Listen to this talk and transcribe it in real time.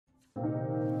Fairy's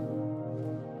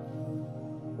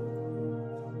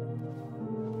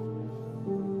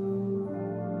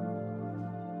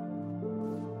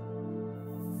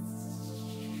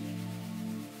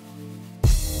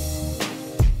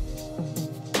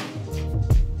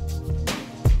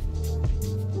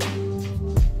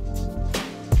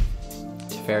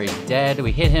dead.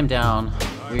 We hit him down.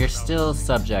 We are still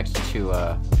subject to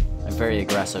a very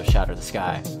aggressive Shatter the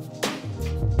Sky.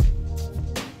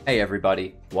 Hey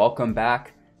everybody, welcome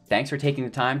back. Thanks for taking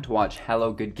the time to watch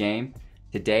Hello Good Game.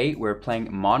 Today we're playing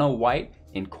Mono White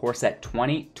in Core Set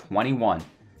 2021.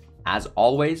 As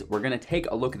always, we're going to take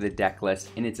a look at the deck list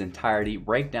in its entirety,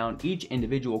 break down each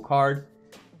individual card.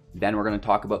 Then we're going to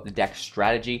talk about the deck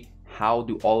strategy. How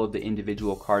do all of the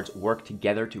individual cards work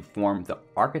together to form the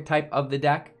archetype of the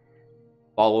deck?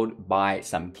 Followed by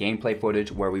some gameplay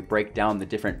footage where we break down the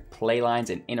different play lines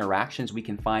and interactions we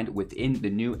can find within the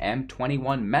new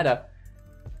M21 meta.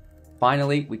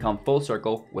 Finally, we come full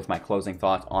circle with my closing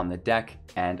thoughts on the deck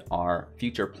and our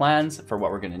future plans for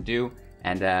what we're going to do,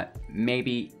 and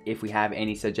maybe if we have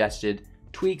any suggested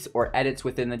tweaks or edits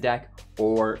within the deck,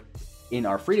 or in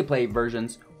our free-to-play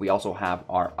versions, we also have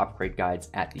our upgrade guides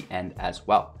at the end as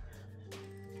well.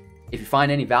 If you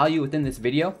find any value within this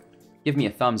video, give me a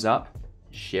thumbs up,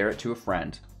 share it to a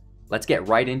friend. Let's get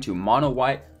right into Mono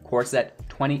White Core Set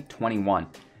 2021.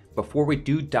 Before we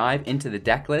do dive into the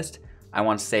deck list, I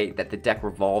want to say that the deck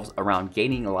revolves around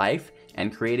gaining life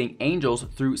and creating angels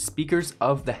through Speakers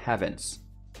of the Heavens.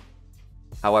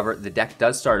 However, the deck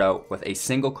does start out with a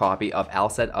single copy of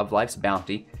Alset of Life's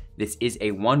Bounty. This is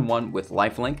a 1/1 with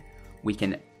lifelink. We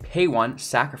can pay 1,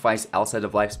 sacrifice Alset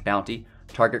of Life's Bounty.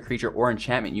 Target creature or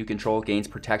enchantment you control gains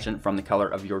protection from the color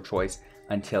of your choice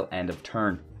until end of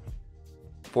turn.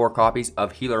 4 copies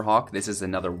of Healer Hawk. This is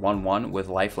another 1/1 with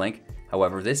lifelink.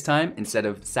 However, this time, instead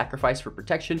of sacrifice for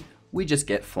protection, we just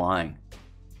get flying.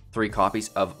 3 copies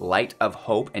of Light of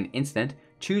Hope, an instant.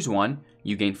 Choose 1,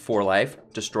 you gain 4 life,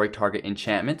 destroy target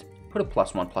enchantment, put a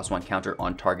 +1/+1 counter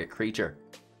on target creature.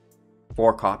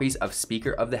 4 copies of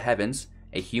Speaker of the Heavens,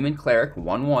 a human cleric,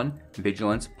 1/1,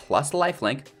 vigilance plus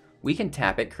lifelink. We can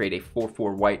tap it, create a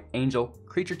 4/4 white angel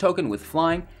creature token with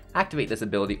flying. Activate this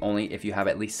ability only if you have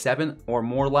at least 7 or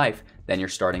more life than your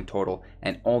starting total,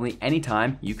 and only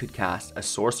anytime you could cast a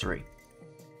sorcery.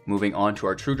 Moving on to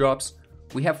our true drops,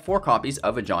 we have 4 copies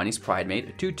of Ajani's Pridemate,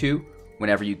 a 2/2.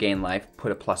 Whenever you gain life,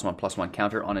 put a +1/+1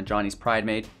 counter on Ajani's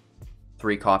Pridemate.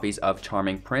 3 copies of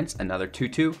Charming Prince, another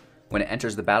 2/2. When it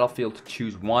enters the battlefield,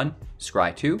 choose 1,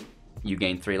 scry 2, you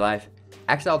gain 3 life.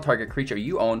 Exile target creature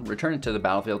you own, return it to the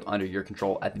battlefield under your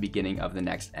control at the beginning of the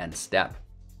next end step.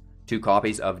 2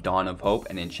 copies of Dawn of Hope,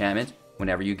 an enchantment.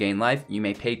 Whenever you gain life, you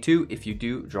may pay 2. If you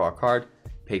do, draw a card.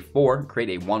 Pay 4, create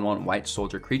a 1/1 white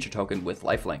soldier creature token with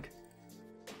lifelink.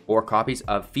 4 copies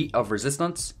of Feat of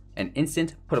Resistance, an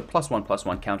instant. Put a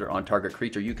 +1/+1 counter on target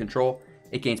creature you control.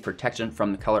 It gains protection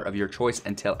from the color of your choice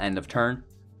until end of turn.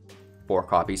 4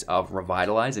 copies of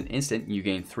Revitalize, an instant. You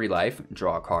gain 3 life,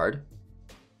 draw a card.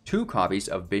 2 copies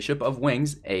of Bishop of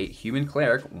Wings, a human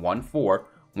cleric, 1/4.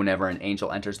 Whenever an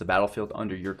angel enters the battlefield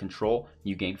under your control,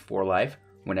 you gain 4 life.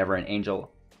 Whenever an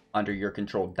angel under your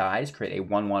control dies, create a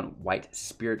 1/1 white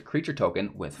spirit creature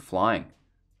token with flying.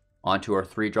 Onto our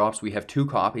 3 drops, we have 2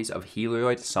 copies of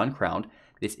Helioid Suncrowned.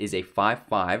 This is a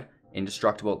 5/5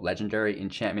 indestructible legendary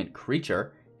enchantment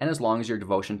creature, and as long as your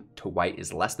devotion to white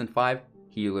is less than 5,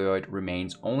 Helioid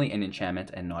remains only an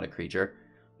enchantment and not a creature.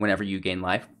 Whenever you gain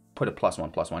life, put a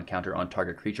 +1/+1 counter on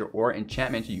target creature or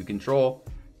enchantment you control.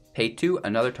 Pay 2,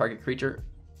 another target creature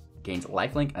gains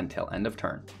lifelink until end of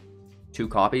turn. 2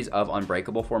 copies of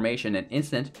Unbreakable Formation, an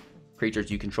instant.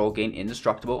 Creatures you control gain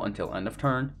indestructible until end of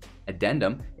turn.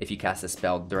 Addendum, if you cast a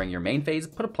spell during your main phase,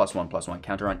 put a +1/+1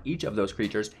 counter on each of those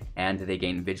creatures and they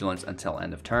gain vigilance until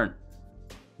end of turn.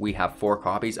 We have 4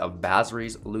 copies of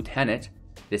Basri's Lieutenant.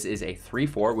 This is a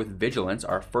 3/4 with vigilance,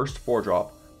 our first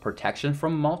 4-drop, protection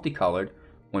from multicolored.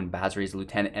 When Basri's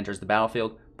Lieutenant enters the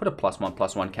battlefield, put a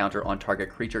 +1/+1 counter on target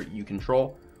creature you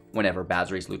control. Whenever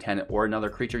Basri's Lieutenant or another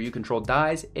creature you control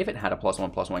dies, if it had a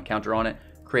 +1/+1 counter on it,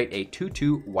 create a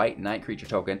 2/2 white knight creature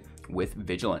token with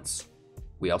vigilance.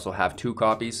 We also have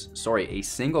a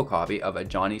single copy of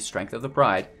Ajani's Strength of the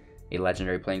Pride, a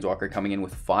legendary planeswalker coming in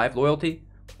with 5 loyalty,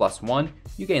 +1,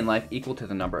 you gain life equal to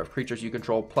the number of creatures you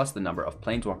control plus the number of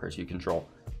planeswalkers you control.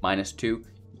 -2,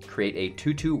 create a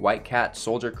 2/2 white cat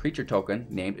soldier creature token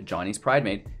named Ajani's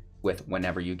Pridemate with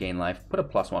whenever you gain life, put a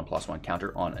 +1/+1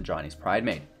 counter on Ajani's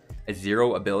Pridemate. A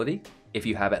 0 ability, if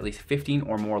you have at least 15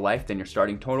 or more life than your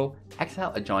starting total,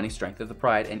 exile Ajani's Strength of the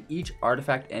Pride and each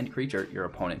artifact and creature your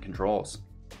opponent controls.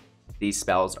 These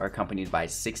spells are accompanied by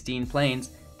 16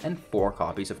 planes and 4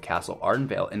 copies of Castle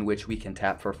Ardenvale, in which we can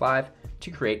tap for 5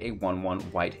 to create a 1/1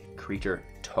 white creature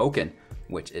token,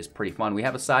 which is pretty fun. We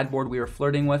have a sideboard we were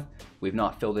flirting with. We've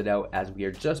not filled it out as we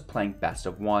are just playing best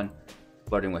of 1,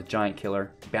 flirting with Giant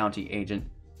Killer, Bounty Agent,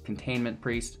 Containment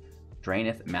Priest,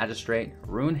 Draenith Magistrate,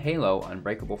 Ruined Halo,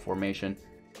 Unbreakable Formation,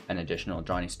 an additional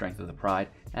Ajani Strength of the Pride,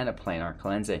 and a Planar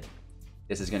Cleansing.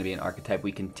 This is going to be an archetype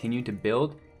we continue to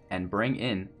build and bring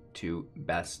in to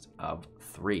best of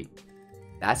 3.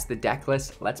 That's the deck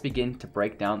list. Let's begin to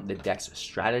break down the deck's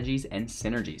strategies and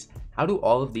synergies. How do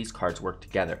all of these cards work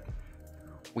together?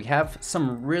 We have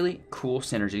some really cool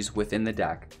synergies within the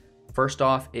deck. First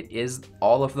off, it is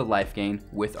all of the life gain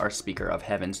with our Speaker of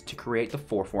Heavens to create the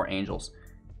 4/4 Angels.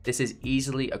 This is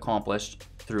easily accomplished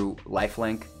through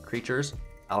lifelink creatures,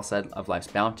 Alced of Life's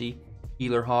Bounty,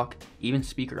 Healer Hawk, even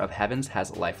Speaker of Heavens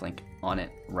has lifelink on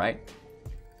it, right?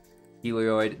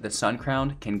 Helioid, the Sun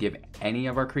Crowned, can give any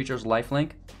of our creatures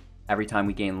lifelink. Every time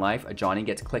we gain life, Ajani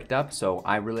gets clicked up, so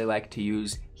I really like to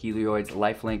use Helioid's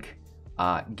lifelink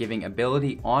giving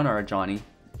ability on our Ajani,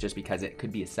 just because it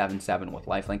could be a 7/7 with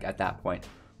lifelink at that point,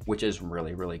 which is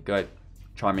really, really good.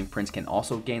 Charming Prince can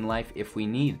also gain life if we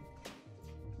need.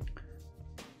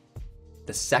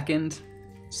 The second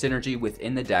synergy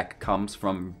within the deck comes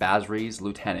from Basri's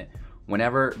Lieutenant.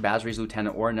 Whenever Basri's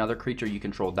Lieutenant or another creature you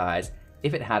control dies,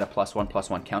 if it had a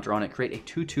 +1/+1 counter on it, create a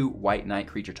 2/2 White Knight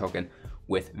creature token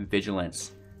with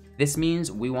Vigilance. This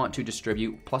means we want to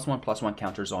distribute +1/+1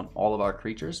 counters on all of our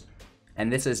creatures,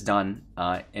 and this is done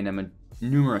in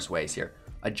numerous ways here.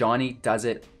 Ajani does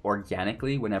it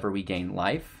organically whenever we gain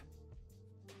life.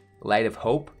 Light of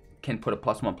Hope can put a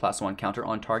 +1/+1 counter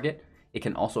on target. It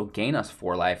can also gain us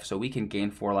 4 life, so we can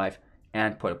gain 4 life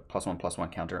and put a +1/+1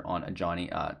 counter on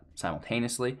Ajani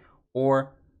simultaneously,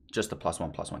 or just a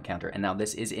 +1/+1 counter. And now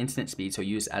this is instant speed, so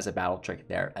use as a battle trick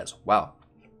there as well.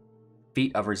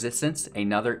 Feat of Resistance,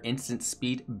 another instant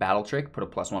speed battle trick. Put a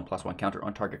 +1/+1 counter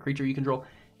on target creature you control.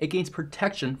 It gains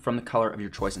protection from the color of your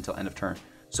choice until end of turn.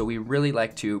 So we really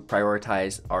like to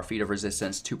prioritize our Feat of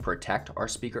Resistance to protect our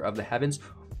Speaker of the Heavens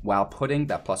while putting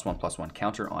that +1/+1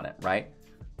 counter on it, right?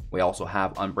 We also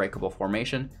have Unbreakable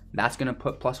Formation. That's going to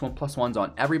put +1/+1s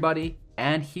on everybody,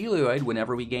 and Helioid,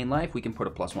 whenever we gain life, we can put a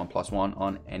 +1/+1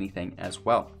 on anything as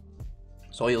well.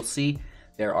 So you'll see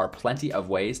there are plenty of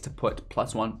ways to put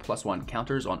 +1/+1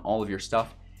 counters on all of your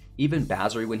stuff. Even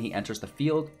Basri, when he enters the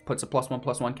field, puts a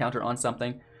 +1/+1 counter on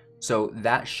something. So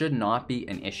that should not be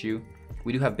an issue.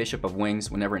 We do have Bishop of Wings.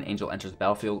 Whenever an angel enters the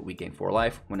battlefield, we gain 4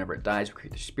 life. Whenever it dies, we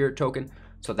create the Spirit token.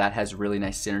 So that has really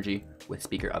nice synergy with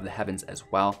Speaker of the Heavens as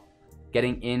well.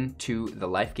 Getting into the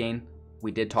life gain,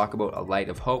 we did talk about a Light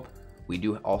of Hope. We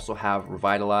do also have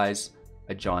Revitalize,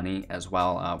 Ajani as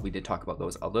well. We did talk about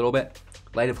those a little bit.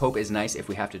 Light of Hope is nice if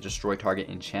we have to destroy target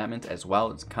enchantment as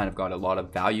well. It's kind of got a lot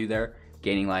of value there.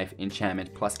 Gaining life,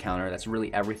 enchantment, plus counter. That's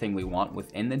really everything we want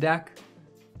within the deck.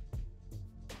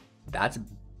 That's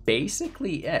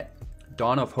basically it.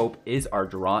 Dawn of Hope is our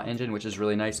draw engine, which is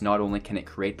really nice. Not only can it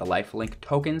create the lifelink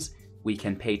tokens, we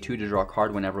can pay 2 to draw a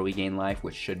card whenever we gain life,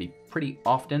 which should be pretty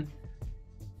often.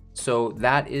 So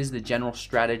that is the general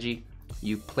strategy.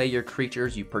 You play your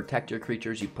creatures, you protect your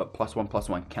creatures, you put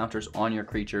 +1/+1 counters on your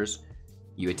creatures,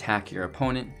 you attack your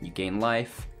opponent, you gain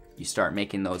life, you start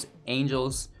making those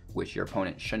angels, which your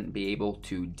opponent shouldn't be able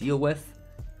to deal with,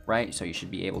 right? So you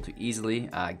should be able to easily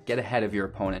get ahead of your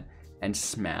opponent and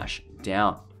smash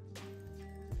down.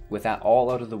 With that all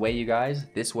out of the way, you guys,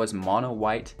 this was Mono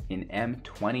White in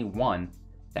M21.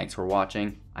 Thanks for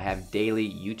watching. I have daily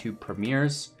YouTube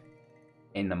premieres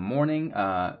in the morning,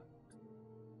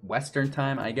 Western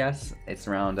time, I guess. It's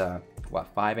around,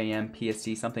 5 a.m.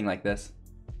 PST, something like this.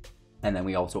 And then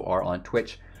we also are on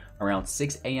Twitch around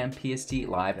 6 a.m. PST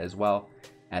live as well.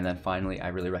 And then finally, I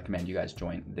really recommend you guys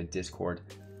join the Discord.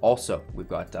 Also, we've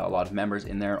got a lot of members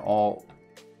in there, all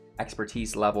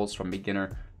expertise levels from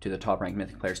beginner to the top ranked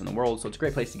Mythic players in the world. So it's a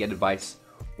great place to get advice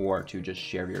or to just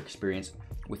share your experience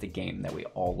with a game that we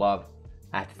all love.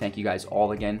 I have to thank you guys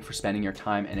all again for spending your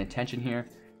time and attention here.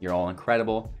 You're all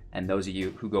incredible. And those of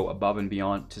you who go above and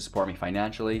beyond to support me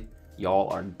financially, y'all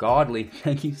are godly.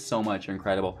 Thank you so much. You're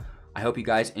incredible. I hope you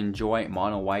guys enjoy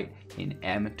Mono White in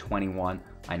M21.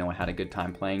 I know I had a good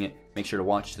time playing it. Make sure to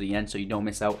watch to the end so you don't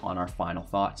miss out on our final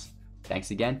thoughts. Thanks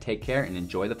again. Take care and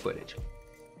enjoy the footage.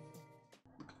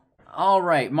 All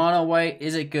right, Mono White,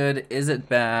 is it good? Is it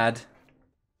bad?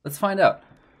 Let's find out.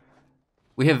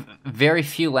 We have very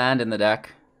few land in the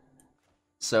deck,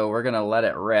 so we're gonna let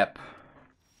it rip.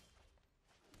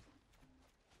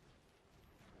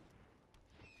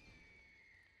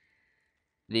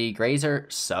 The Grazer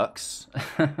sucks.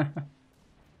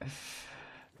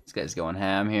 This guy's going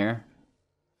ham here.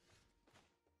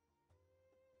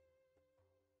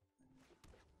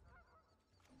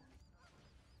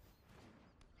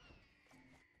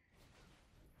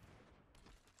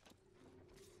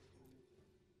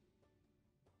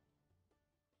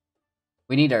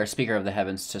 We need our Speaker of the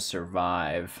Heavens to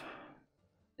survive,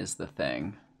 is the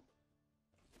thing.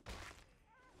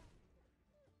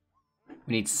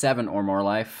 We need 7 or more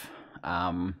life.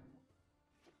 So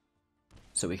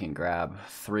we can grab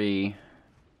 3,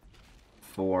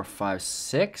 4, 5,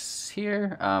 6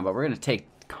 here. But we're going to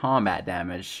take combat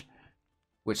damage,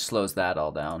 which slows that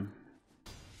all down.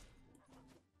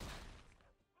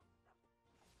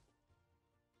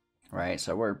 Right,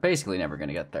 so we're basically never going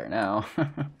to get there now.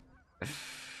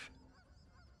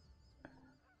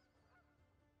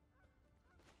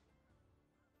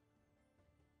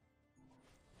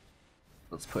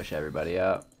 Let's push everybody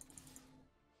up.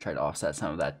 Try to offset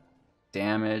some of that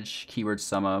damage. Keyword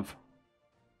sum of.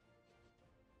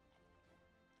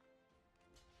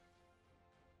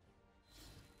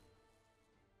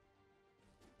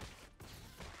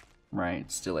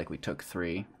 Right, still like we took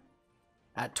 3.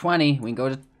 At 20, we can go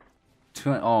to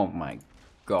 20. Oh my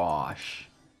gosh.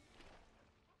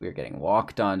 We're getting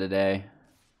walked on today.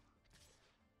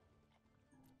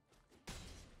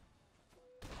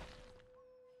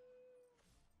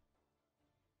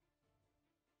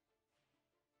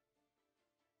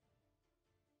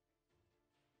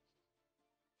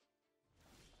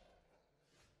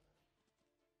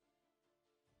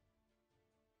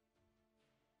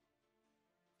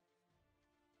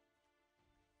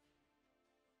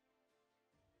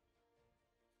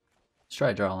 Let's try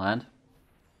to draw a land.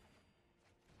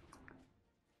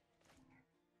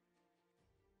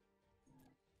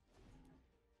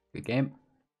 Good game.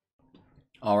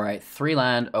 Alright, 3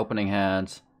 land, opening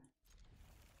hand.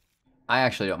 I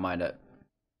actually don't mind it.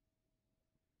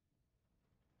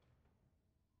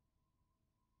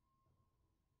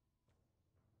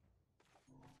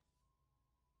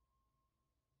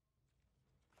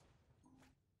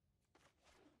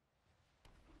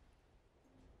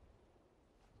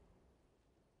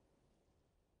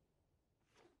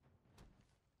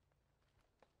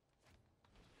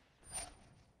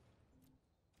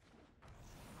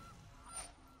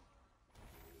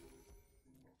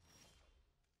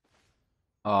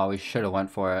 Oh, we should have went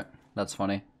for it. That's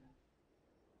funny.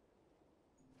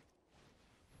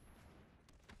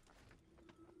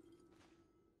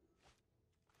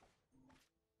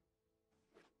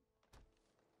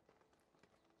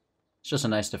 It's just a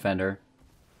nice defender.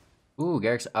 Ooh,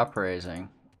 Garrick's upraising.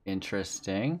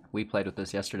 Interesting. We played with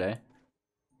this yesterday.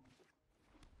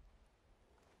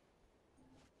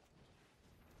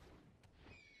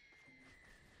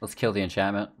 Let's kill the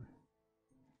enchantment.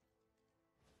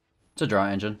 It's a draw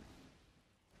engine.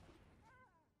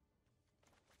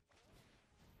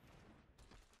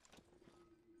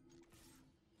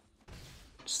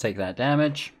 Just take that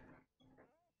damage.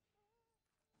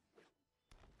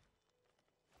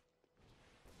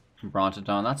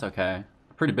 Brontodon, that's okay.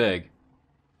 Pretty big.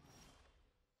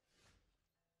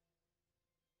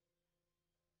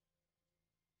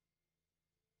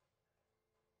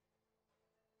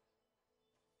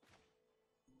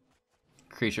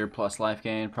 Creature plus life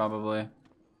gain, probably.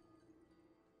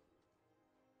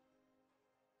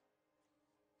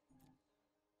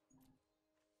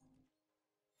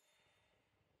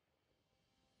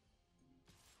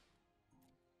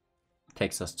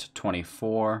 Takes us to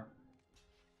 24.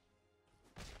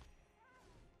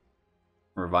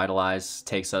 Revitalize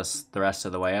takes us the rest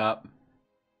of the way up.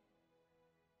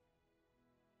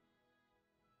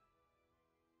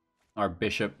 Our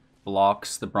bishop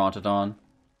blocks the Brontodon.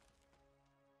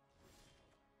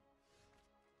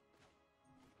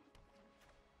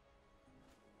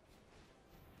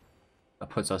 That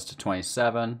puts us to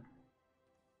 27.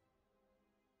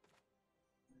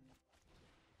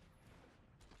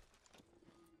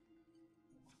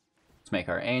 Let's make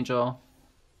our angel.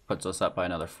 Puts us up by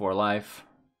another 4 life.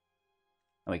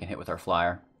 And we can hit with our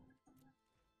flyer.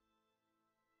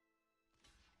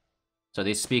 So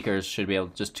these speakers should be able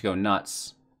just to go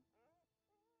nuts,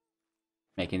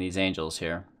 making these angels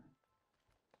here.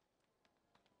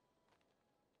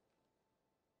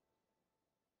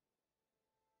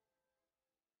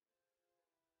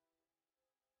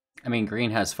 I mean, green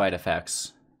has fight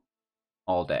effects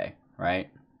all day,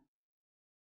 right?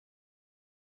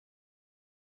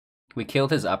 We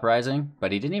killed his uprising,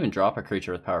 but he didn't even drop a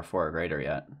creature with power 4 or greater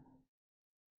yet.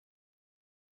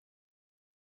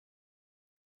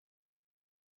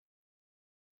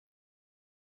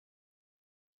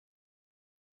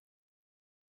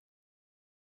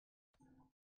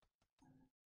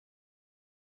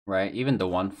 Right? Even the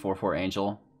 1/4/4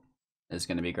 angel is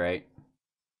going to be great.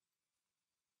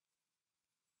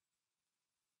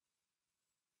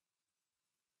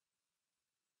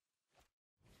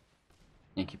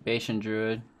 Incubation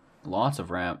Druid. Lots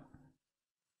of ramp.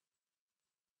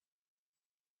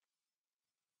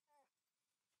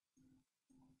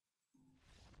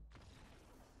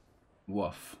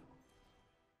 Woof.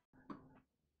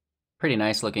 Pretty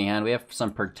nice looking hand. We have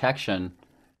some protection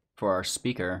for our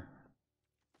speaker.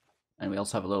 And we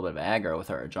also have a little bit of aggro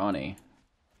with our Ajani.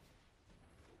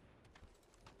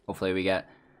 Hopefully we get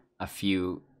a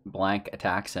few blank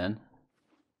attacks in.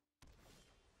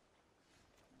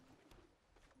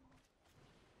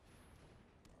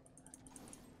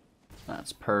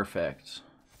 That's perfect.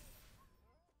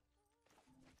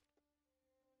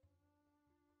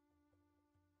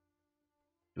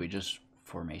 Do we just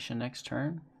formation next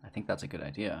turn? I think that's a good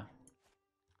idea.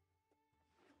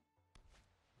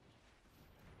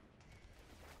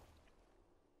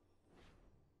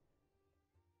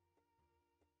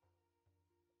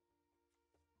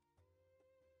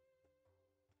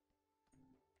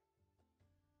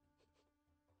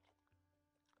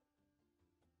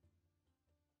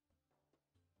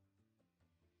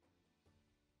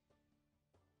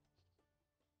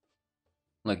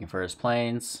 Looking for his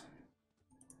planes.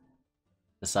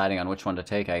 Deciding on which one to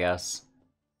take, I guess.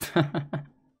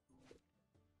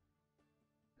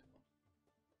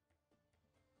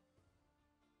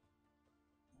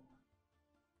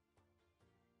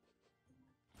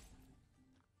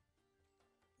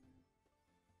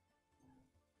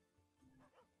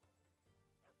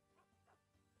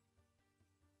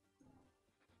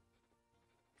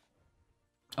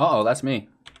 Uh-oh, that's me.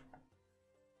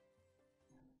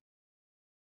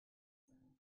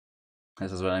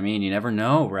 This is what I mean. You never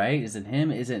know, right? Is it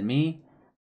him? Is it me?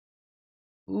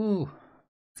 Ooh.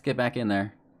 Let's get back in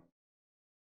there.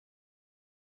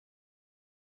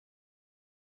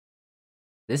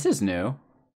 This is new.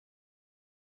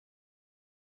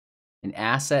 An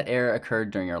asset error occurred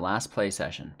during your last play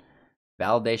session.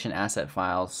 Validation asset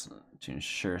files to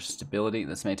ensure stability.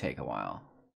 This may take a while.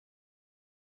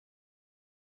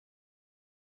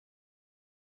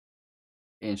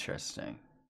 Interesting.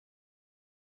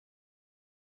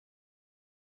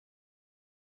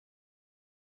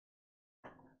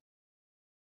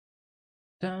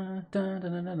 Has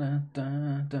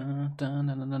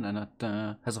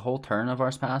a whole turn of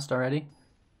ours passed already?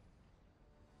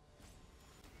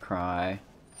 Cry.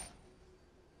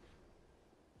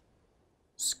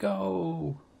 Let's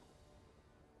go.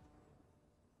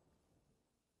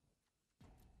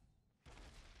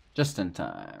 Just in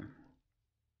time.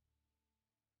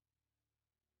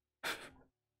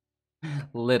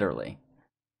 Literally.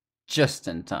 Just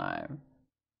in time.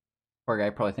 Poor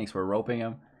guy probably thinks we're roping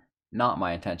him. Not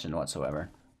my intention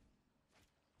whatsoever.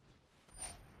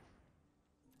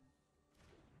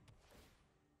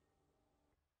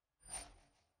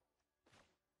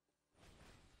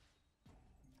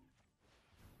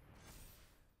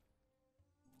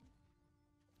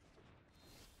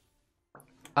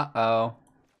 Uh-oh.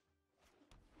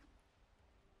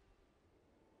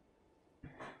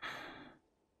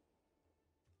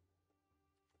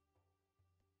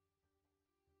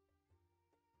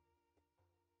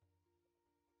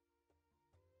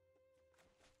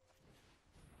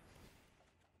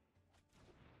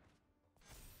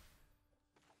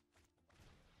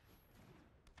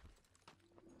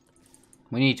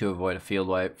 We need to avoid a field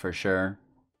wipe for sure.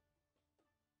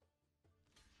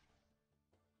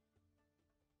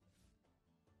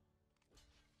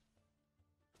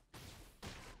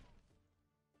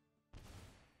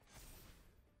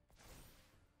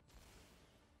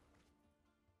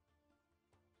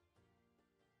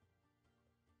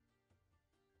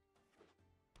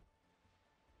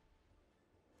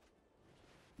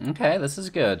 Okay, this is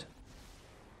good.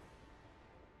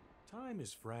 Time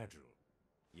is fragile,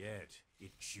 yet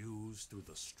it chews through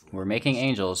the straw. We're making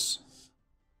angels.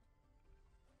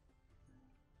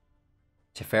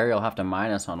 Teferi will have to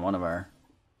minus on one of our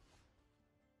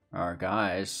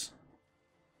guys.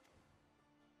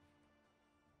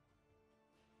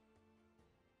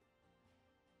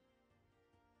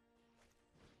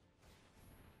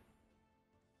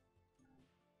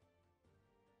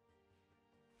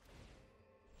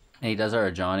 And he does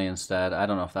our Ajani instead. I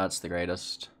don't know if that's the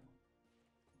greatest.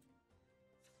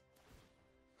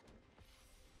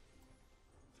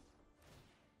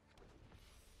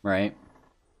 Right?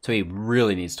 So he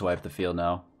really needs to wipe the field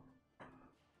now.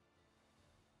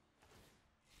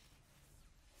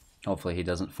 Hopefully he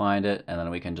doesn't find it, and then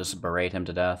we can just berate him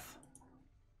to death.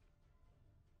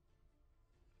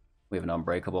 We have an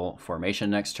Unbreakable Formation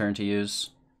next turn to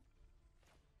use.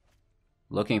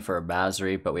 Looking for a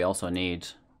Basri, but we also need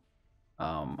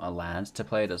a land to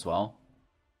play it as well.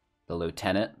 The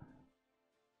Lieutenant.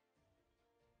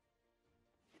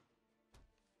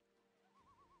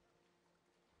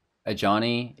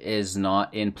 Ajani is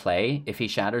not in play if he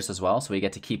shatters as well, so we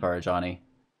get to keep our Ajani.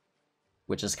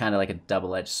 which is kind of like a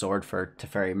double-edged sword for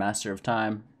Teferi, Master of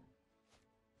Time.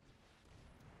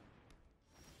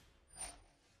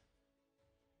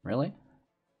 Really?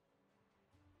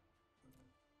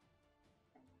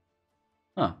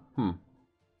 Huh. Hmm.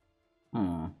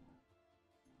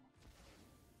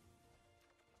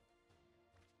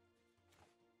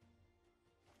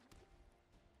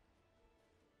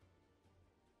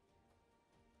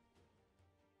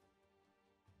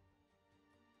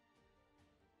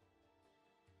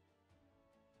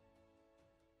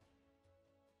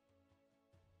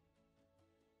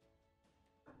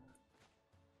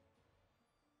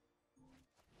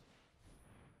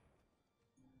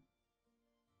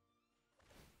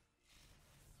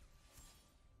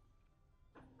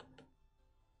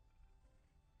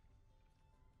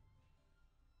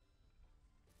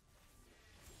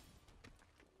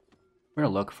 We're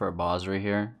gonna look for a Basri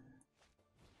here.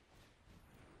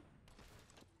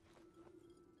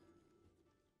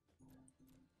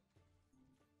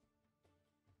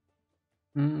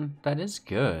 That is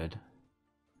good.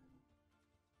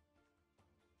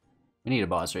 We need a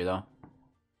Basri though.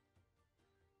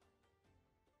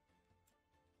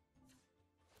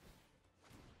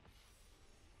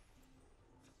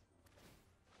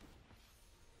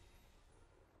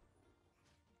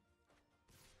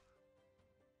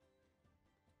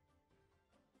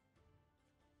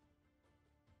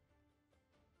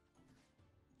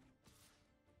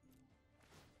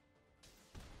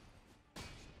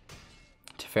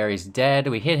 Teferi's dead.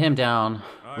 We hit him down.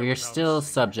 We are still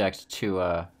subject to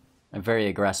a very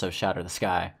aggressive Shatter the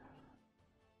Sky.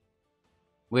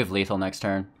 We have lethal next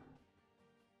turn.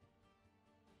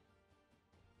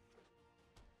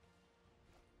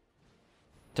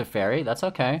 Teferi, that's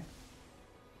okay.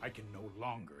 I can no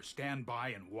longer stand by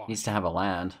and watch. Needs to have a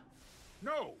land.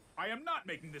 No, I am not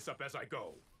making this up as I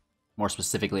go. More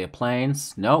specifically, a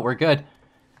plains. No, we're good.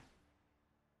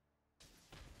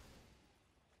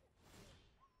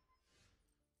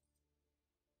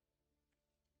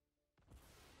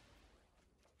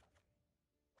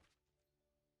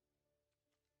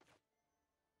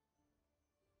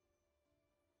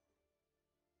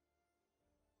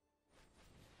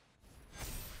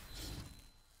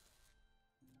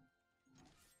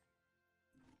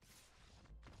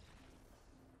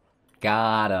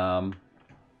 Got him.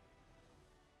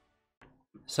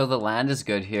 So the land is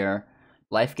good here.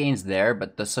 Life gain's there,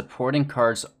 but the supporting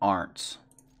cards aren't.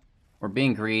 We're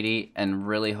being greedy and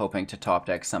really hoping to top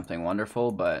deck something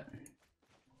wonderful, but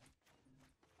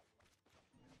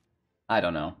I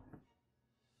don't know.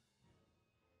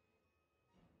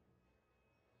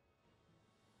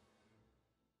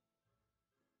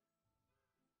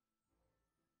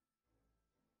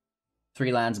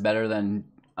 Three lands better than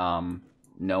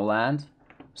no land,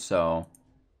 so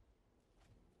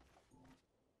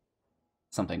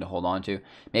something to hold on to.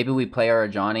 Maybe we play our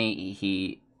Ajani,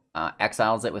 he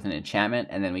exiles it with an enchantment,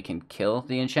 and then we can kill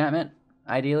the enchantment,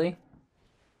 ideally.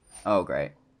 Oh,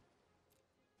 great.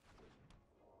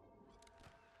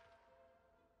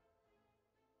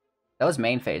 That was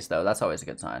main phase, though. That's always a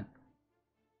good sign.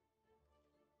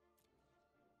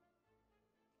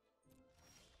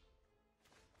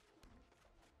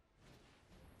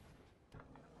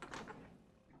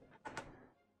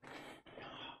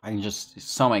 I can just...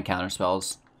 so many counter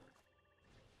spells.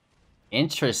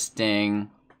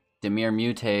 Interesting. Dimir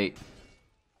Mutate.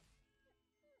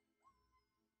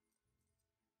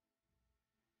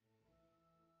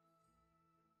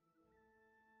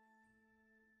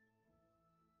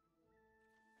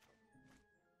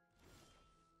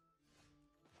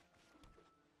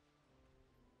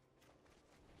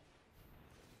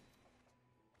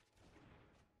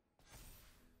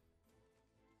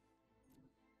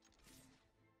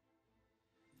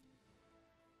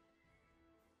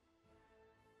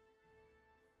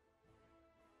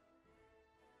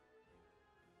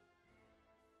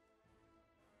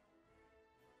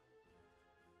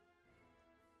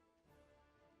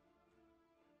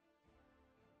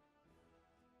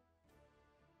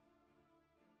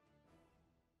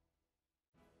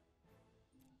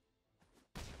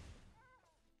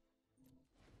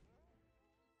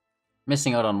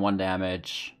 Missing out on 1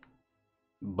 damage,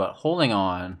 but holding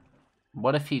on.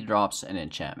 What if he drops an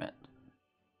enchantment?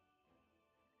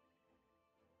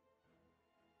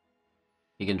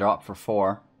 He can drop for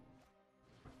 4.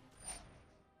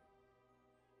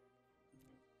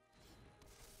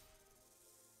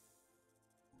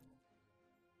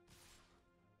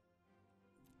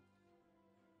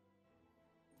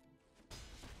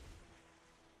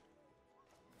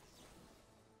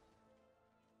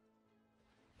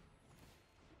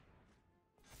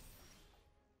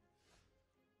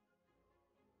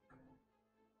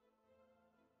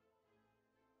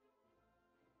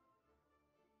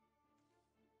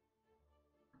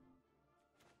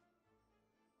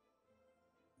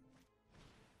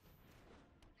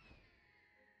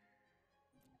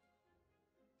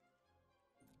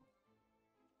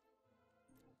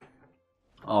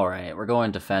 Alright, we're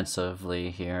going defensively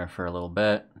here for a little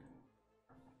bit.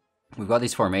 We've got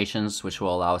these formations, which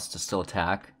will allow us to still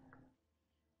attack.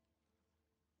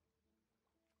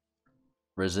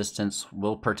 Resistance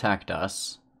will protect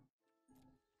us.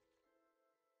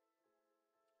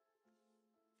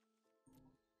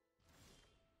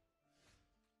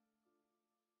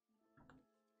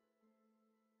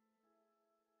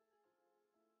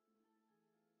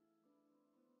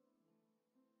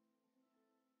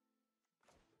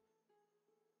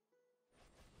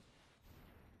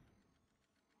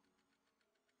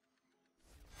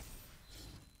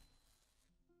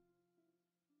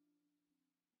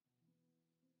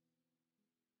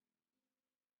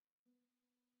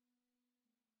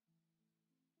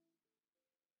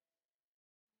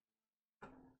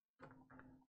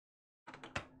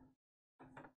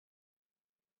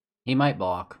 He might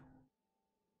block.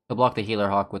 He'll block the Healer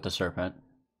Hawk with the Serpent.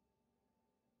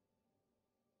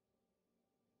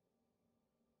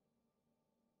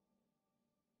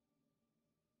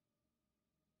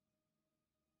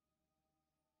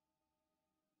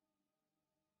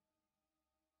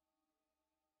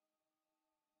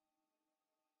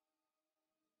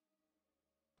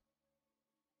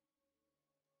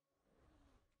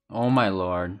 Oh my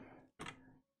lord.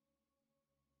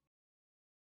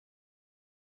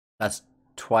 That's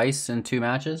twice in 2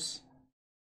 matches?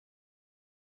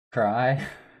 Cry.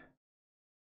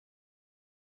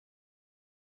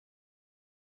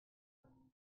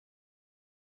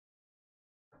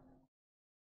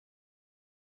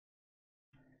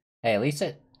 Hey, at least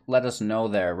it let us know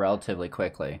there relatively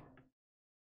quickly.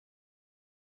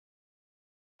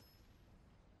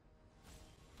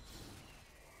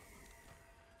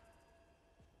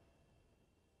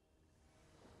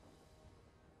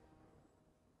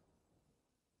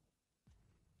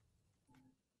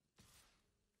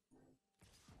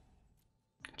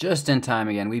 Just in time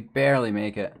again. We barely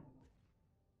make it.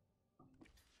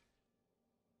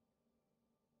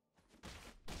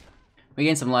 We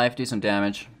gain some life, do some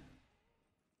damage.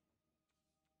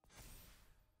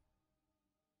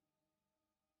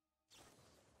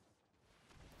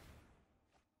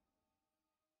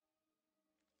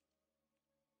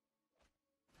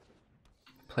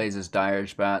 Plays his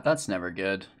Dirge Bat. That's never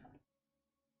good.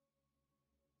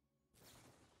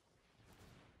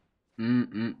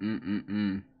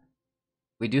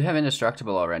 We do have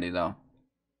Indestructible already, though.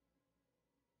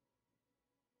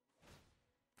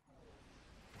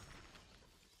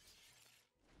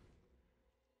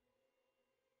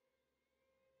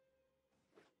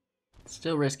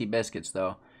 Still risky biscuits,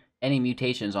 though. Any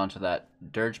mutations onto that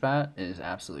Dirge Bat is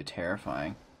absolutely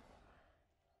terrifying.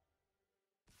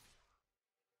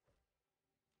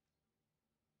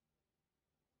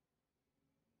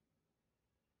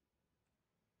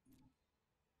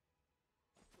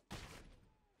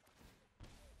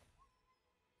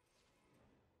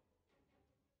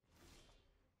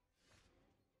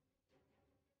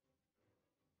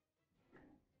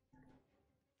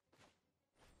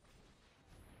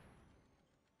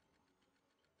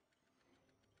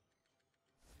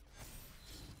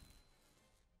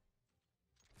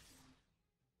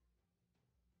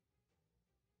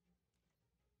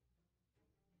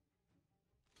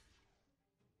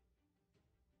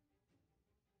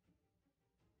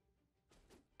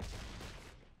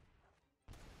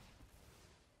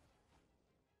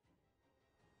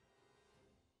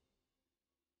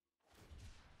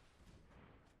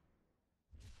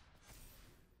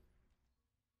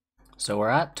 So we're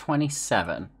at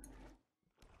 27.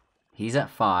 He's at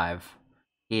 5.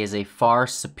 He is a far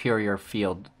superior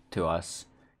field to us.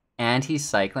 And he's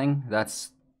cycling. That's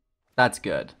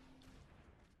good.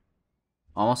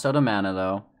 Almost out of mana,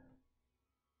 though.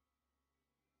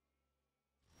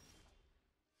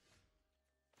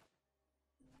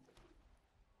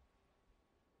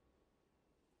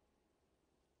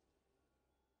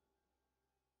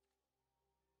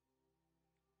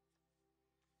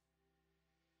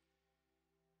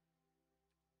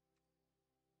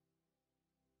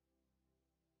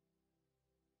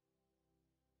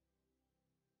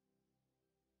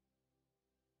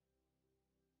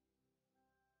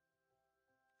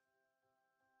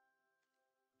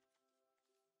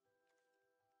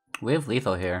 We have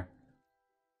lethal here.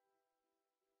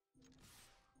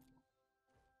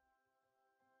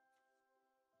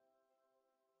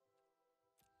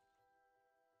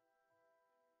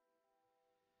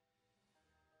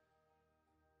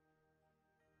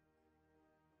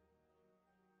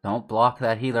 Don't block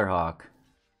that Healer Hawk.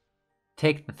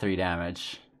 Take the 3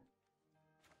 damage.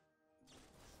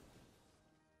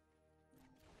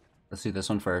 Let's do this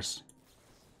one first.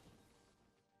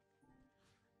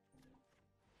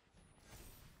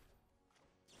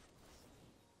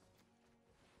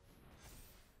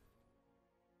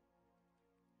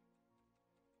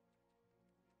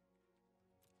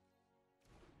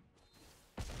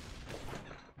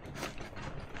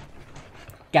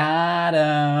 Got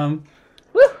him.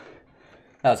 Woo!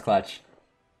 That was clutch.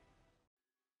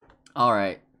 All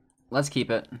right, let's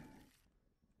keep it.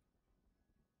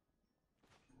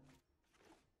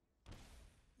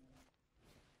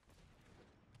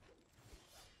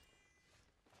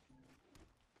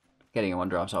 Getting a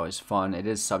 1-drop is always fun. It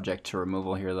is subject to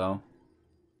removal here, though.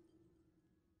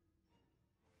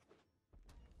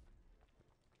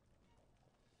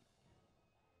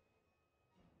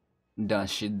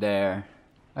 Dust shit there.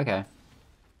 Okay.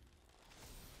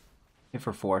 Hit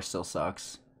for 4 still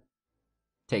sucks.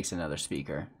 Takes another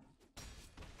speaker.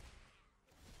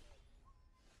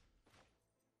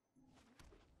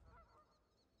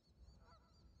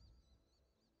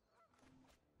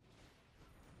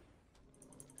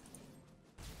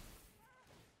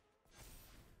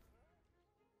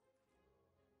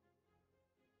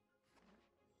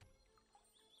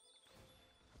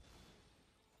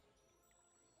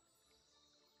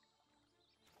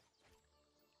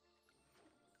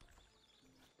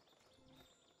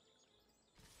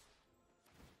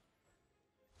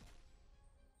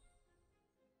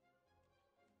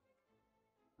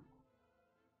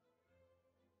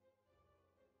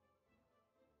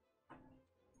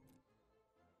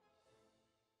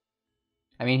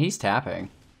 I mean, he's tapping.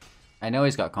 I know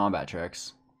he's got combat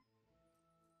tricks.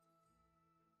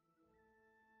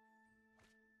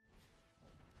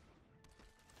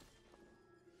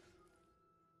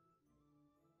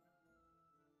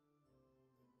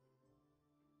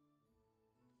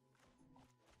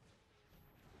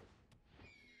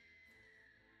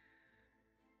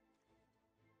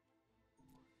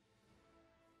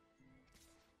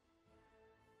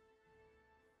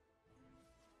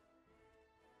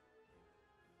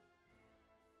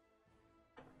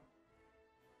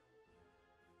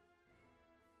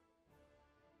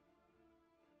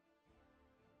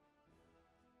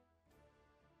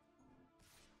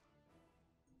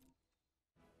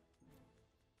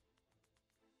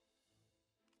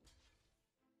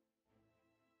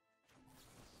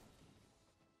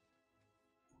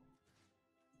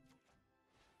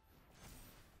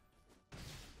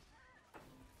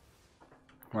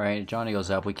 Right, Johnny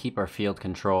goes up. We keep our field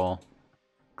control.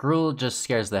 Gruul just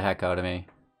scares the heck out of me.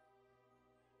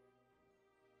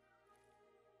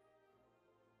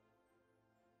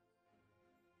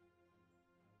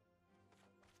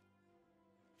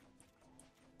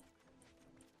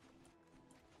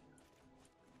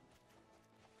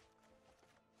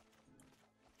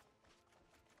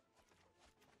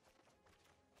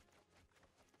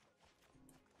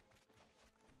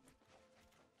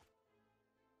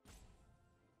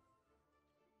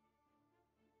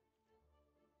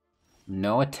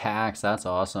 No attacks, that's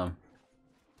awesome.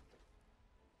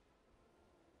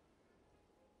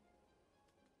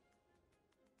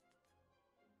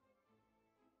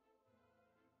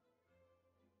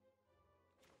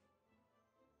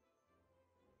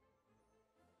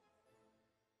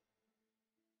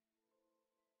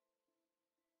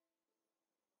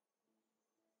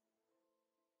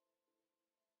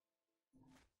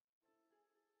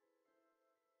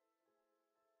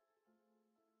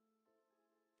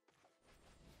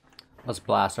 Let's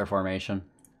blast our formation.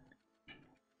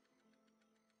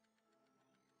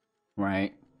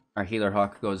 Right. Our Healer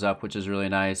Hawk goes up, which is really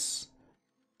nice.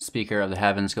 Speaker of the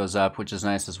Heavens goes up, which is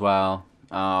nice as well.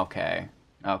 Okay.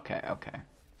 Okay, okay.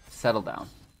 Settle down.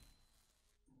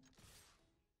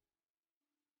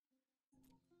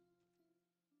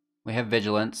 We have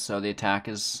Vigilance, so the attack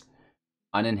is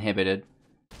uninhibited.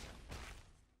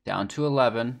 Down to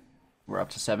 11. We're up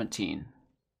to 17.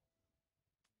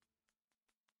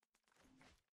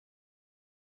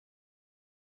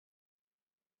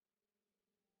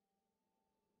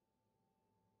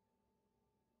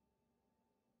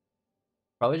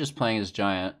 Probably just playing his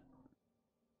Giant.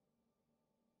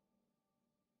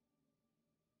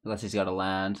 Unless he's got a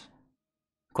land.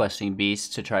 Questing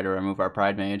Beast to try to remove our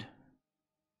Pride Maid.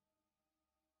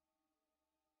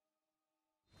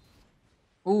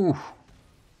 Ooh.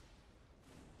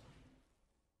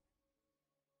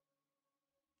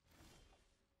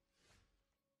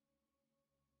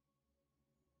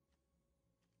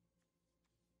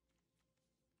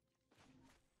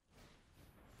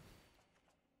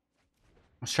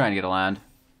 I was trying to get a land.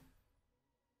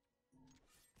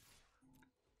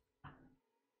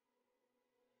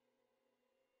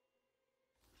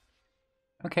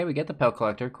 Okay, we get the Pelt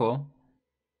Collector, cool.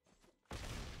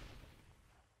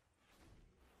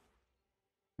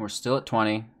 We're still at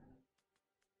 20.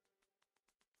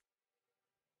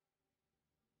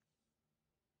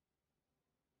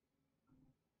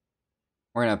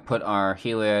 We're gonna put our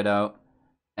Heliod out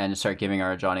and start giving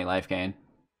our Ajani life gain.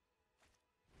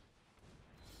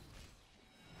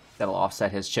 That'll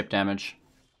offset his chip damage.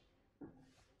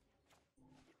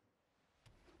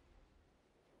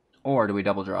 Or do we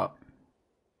double drop?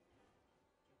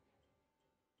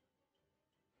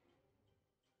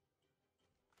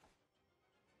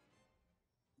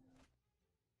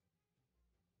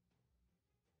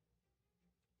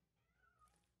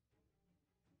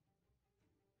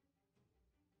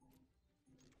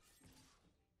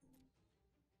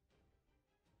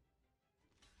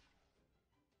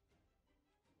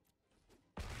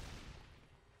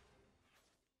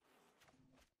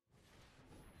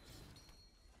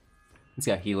 He's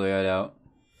got Heliod out.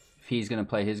 If he's going to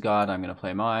play his god, I'm going to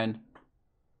play mine.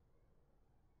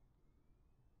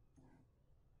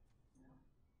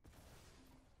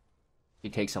 He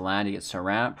takes a land, he gets to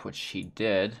ramp, which he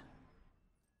did.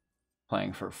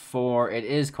 Playing for 4. It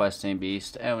is Questing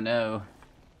Beast. Oh no.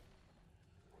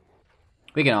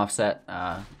 We can offset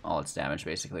all its damage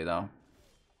basically though.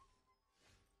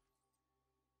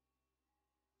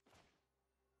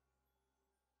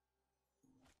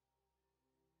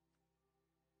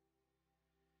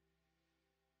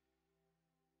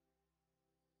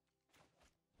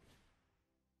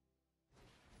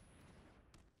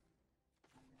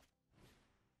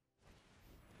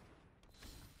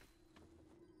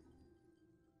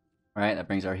 Alright, that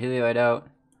brings our Helioid out.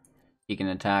 He can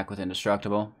attack with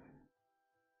Indestructible.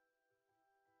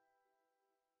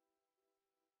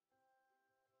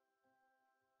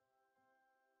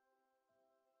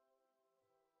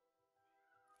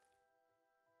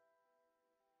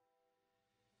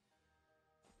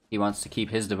 He wants to keep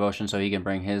his devotion so he can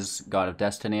bring his God of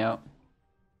Destiny out.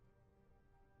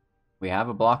 We have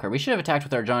a blocker. We should have attacked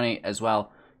with our Ajani as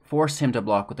well. Force him to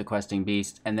block with the Questing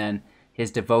Beast, and then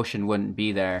his devotion wouldn't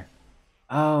be there.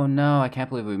 Oh no, I can't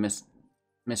believe we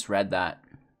misread that.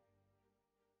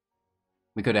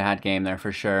 We could have had game there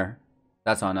for sure.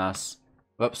 That's on us.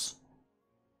 Whoops.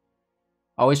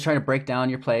 Always try to break down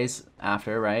your plays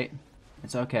after, right?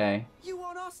 It's okay. You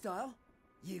want hostile?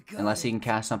 You got Unless he can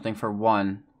cast something for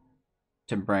 1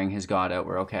 to bring his god out,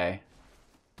 we're okay.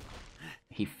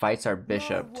 He fights our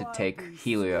bishop to take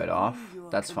Heliod off.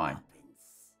 That's fine.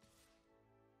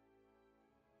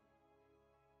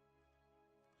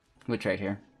 We trade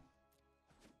here.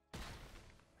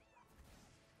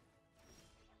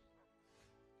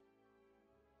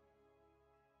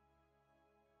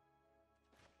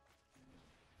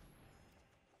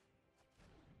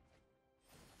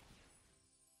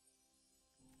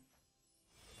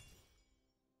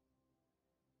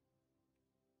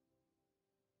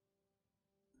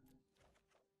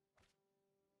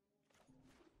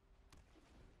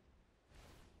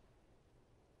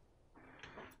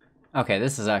 Okay,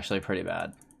 this is actually pretty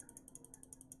bad.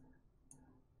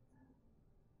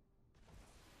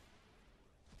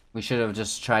 We should have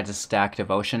just tried to stack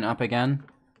Devotion up again.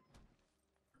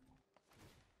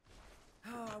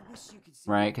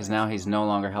 Right, because now he's no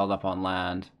longer held up on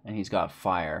land, and he's got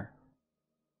fire.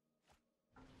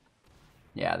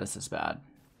 Yeah, this is bad.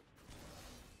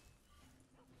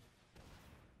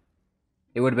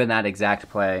 It would have been that exact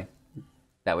play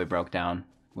that we broke down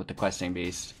with the Questing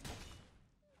Beast.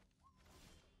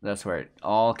 That's where it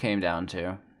all came down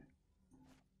to.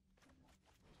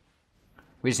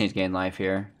 We just need to gain life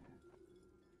here.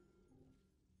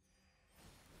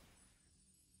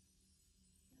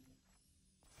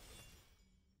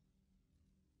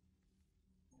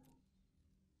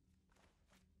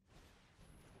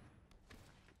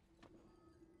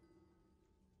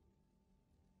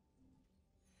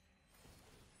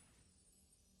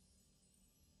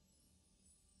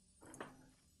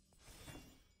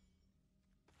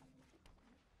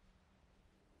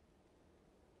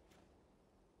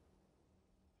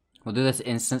 We'll do this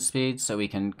instant speed so we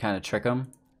can kind of trick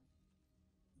them.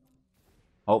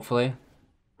 Hopefully.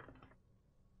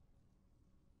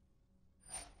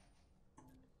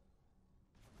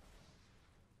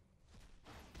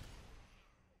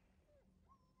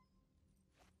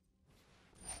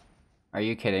 Are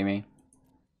you kidding me?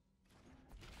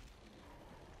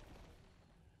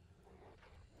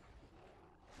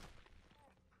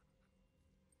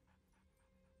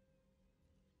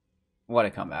 What a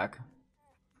comeback.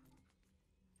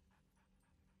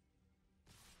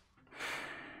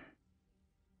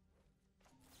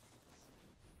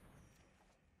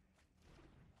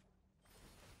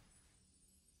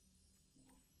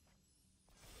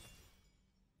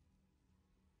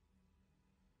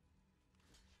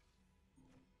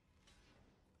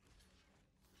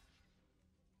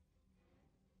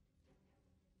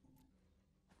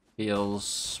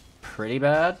 Feels pretty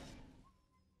bad.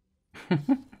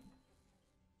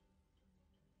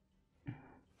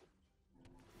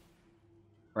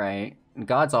 Right.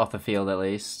 God's off the field at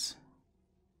least.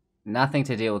 Nothing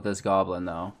to deal with this goblin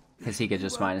though, because he could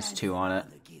just -2 on it.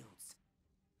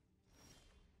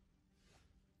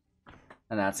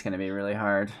 And that's going to be really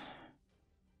hard.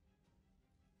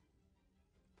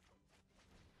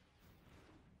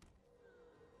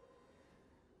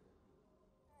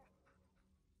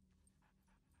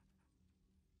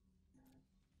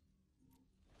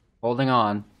 Holding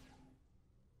on.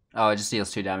 Oh, it just deals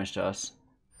 2 damage to us.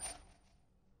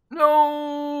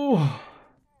 No!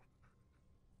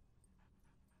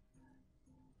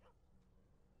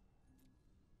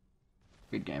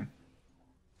 Good game.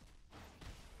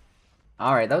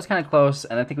 Alright, that was kind of close,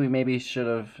 and I think we maybe should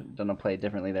have done a play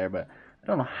differently there, but I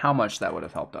don't know how much that would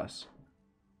have helped us.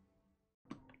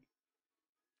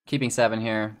 Keeping 7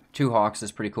 here. 2 Hawks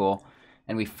is pretty cool.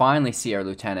 And we finally see our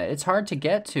Lieutenant. It's hard to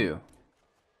get to.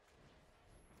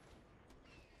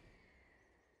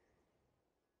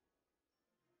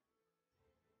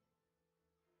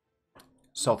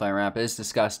 Sultai Ramp is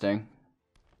disgusting.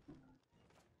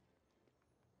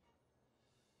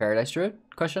 Paradise Druid?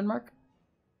 Question mark?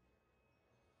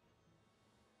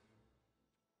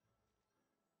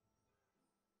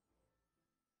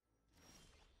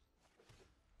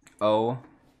 Oh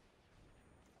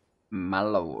my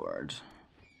lord.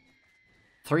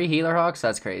 3 Healer Hawks?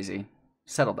 That's crazy.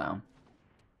 Settle down.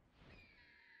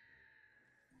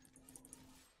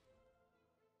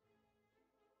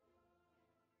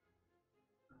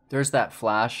 There's that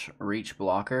flash reach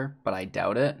blocker, but I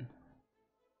doubt it.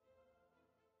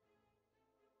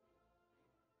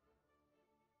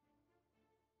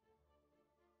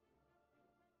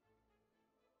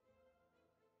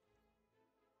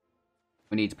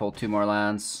 We need to pull 2 more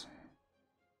lands.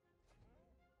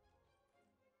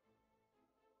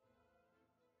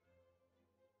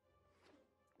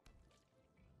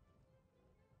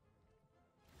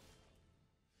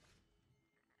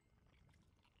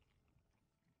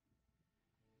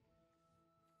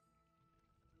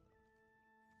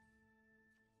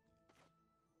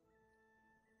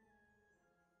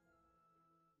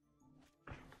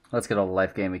 Let's get all the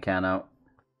life gain we can out.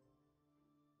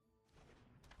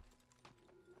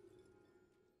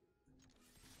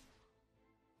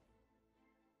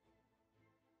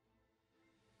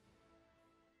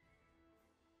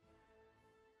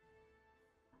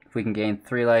 If we can gain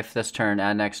 3 life this turn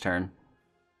and next turn.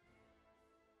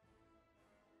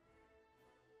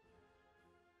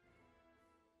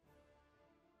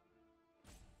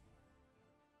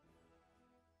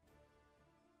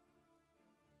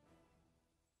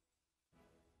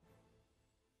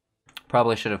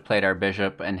 Probably should have played our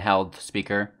bishop and held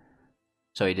speaker,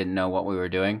 so he didn't know what we were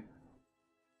doing.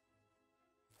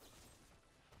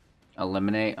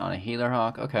 Eliminate on a Healer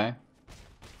Hawk, okay.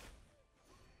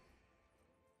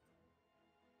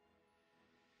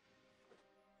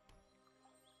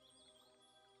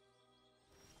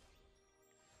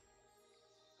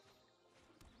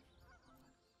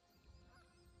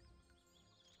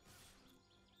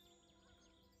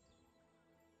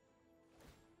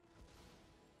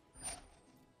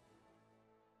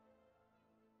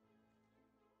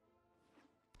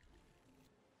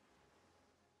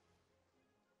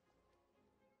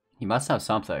 He must have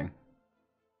something.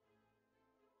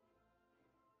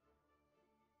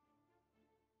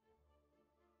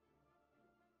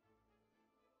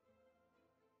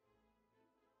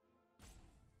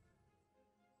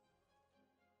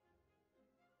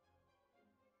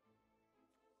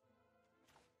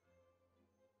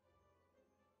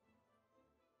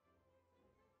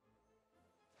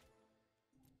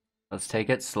 Let's take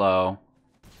it slow.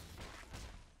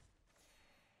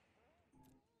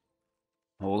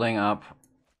 Holding up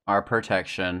our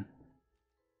protection.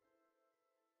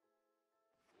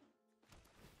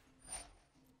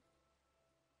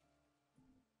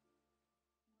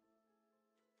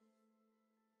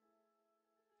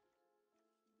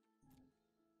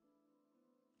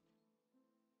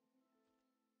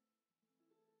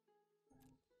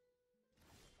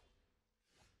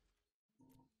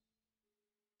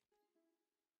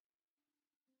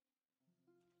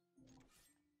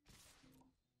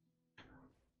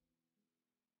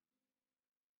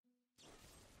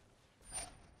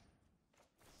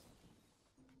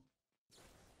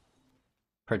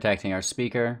 Protecting our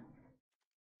speaker.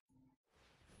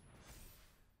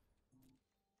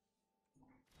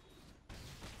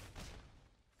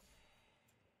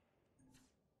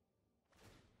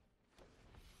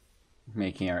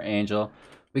 Making our angel.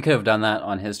 We could have done that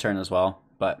on his turn as well,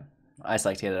 but I just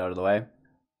like to get it out of the way.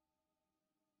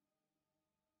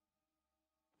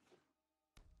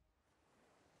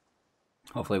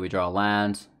 Hopefully we draw a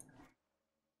land.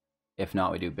 If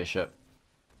not, we do bishop.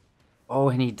 Oh,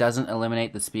 and he doesn't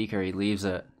eliminate the speaker, he leaves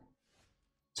it.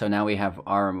 So now we have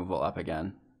our removal up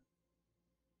again.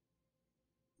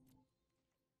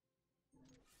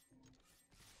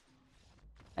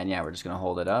 And yeah, we're just going to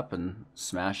hold it up and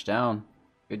smash down.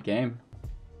 Good game.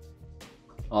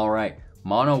 Alright,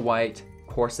 Mono White,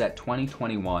 Core Set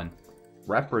 2021,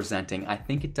 representing. I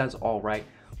think it does alright,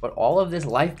 but all of this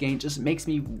life gain just makes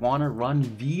me want to run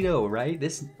Veto, right?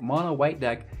 This Mono White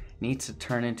deck needs to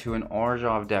turn into an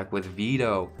Orzhov deck with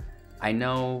Veto. I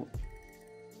know.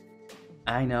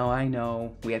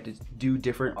 We have to do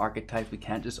different archetypes. We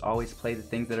can't just always play the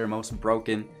things that are most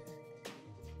broken.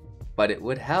 But it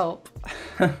would help,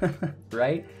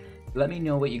 right? Let me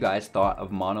know what you guys thought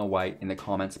of Mono White in the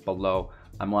comments below.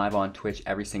 I'm live on Twitch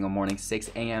every single morning, 6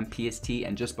 a.m. PST,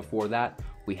 and just before that,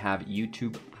 we have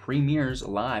YouTube premieres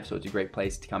live, so it's a great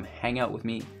place to come hang out with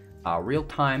me real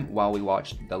time while we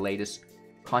watch the latest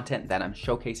content that I'm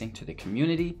showcasing to the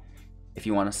community. If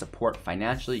you want to support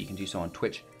financially, you can do so on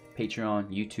Twitch, Patreon,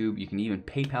 YouTube. You can even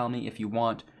PayPal me if you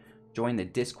want. Join the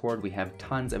Discord. We have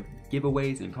tons of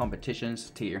giveaways and competitions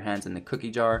to get your hands in the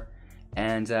cookie jar.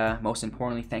 And most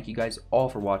importantly, thank you guys all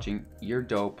for watching. You're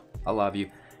dope. I love you.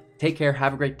 Take care.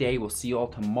 Have a great day. We'll see you all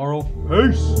tomorrow.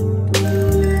 Peace.